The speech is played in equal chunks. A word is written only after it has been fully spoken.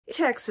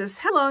Texas,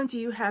 how long do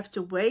you have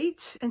to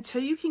wait until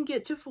you can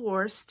get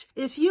divorced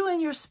if you and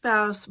your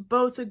spouse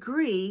both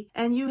agree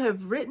and you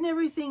have written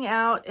everything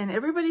out and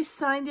everybody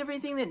signed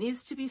everything that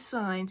needs to be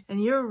signed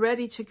and you're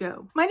ready to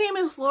go? My name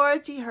is Laura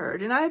D.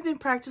 Hurd and I have been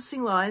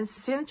practicing law in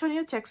San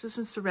Antonio, Texas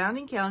and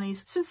surrounding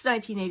counties since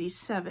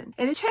 1987.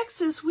 And in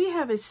Texas, we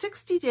have a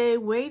 60-day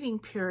waiting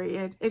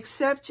period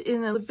except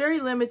in a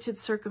very limited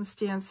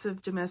circumstance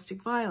of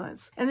domestic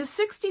violence. And the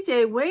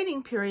 60-day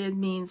waiting period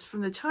means from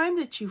the time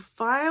that you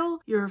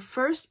file your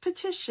first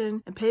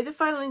petition and pay the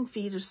filing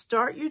fee to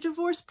start your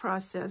divorce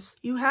process,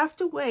 you have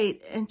to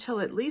wait until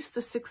at least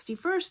the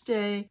 61st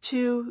day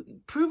to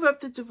prove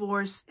up the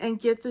divorce and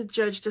get the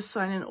judge to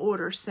sign an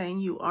order saying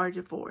you are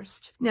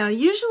divorced. Now,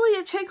 usually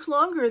it takes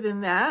longer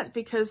than that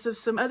because of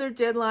some other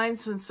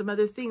deadlines and some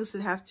other things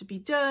that have to be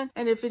done.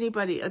 And if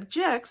anybody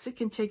objects, it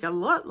can take a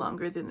lot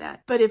longer than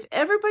that. But if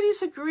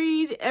everybody's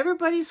agreed,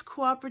 everybody's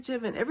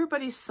cooperative, and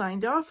everybody's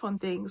signed off on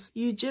things,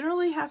 you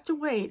generally have to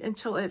wait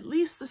until at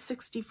least the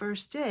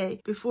 61st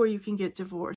day before you can get divorced.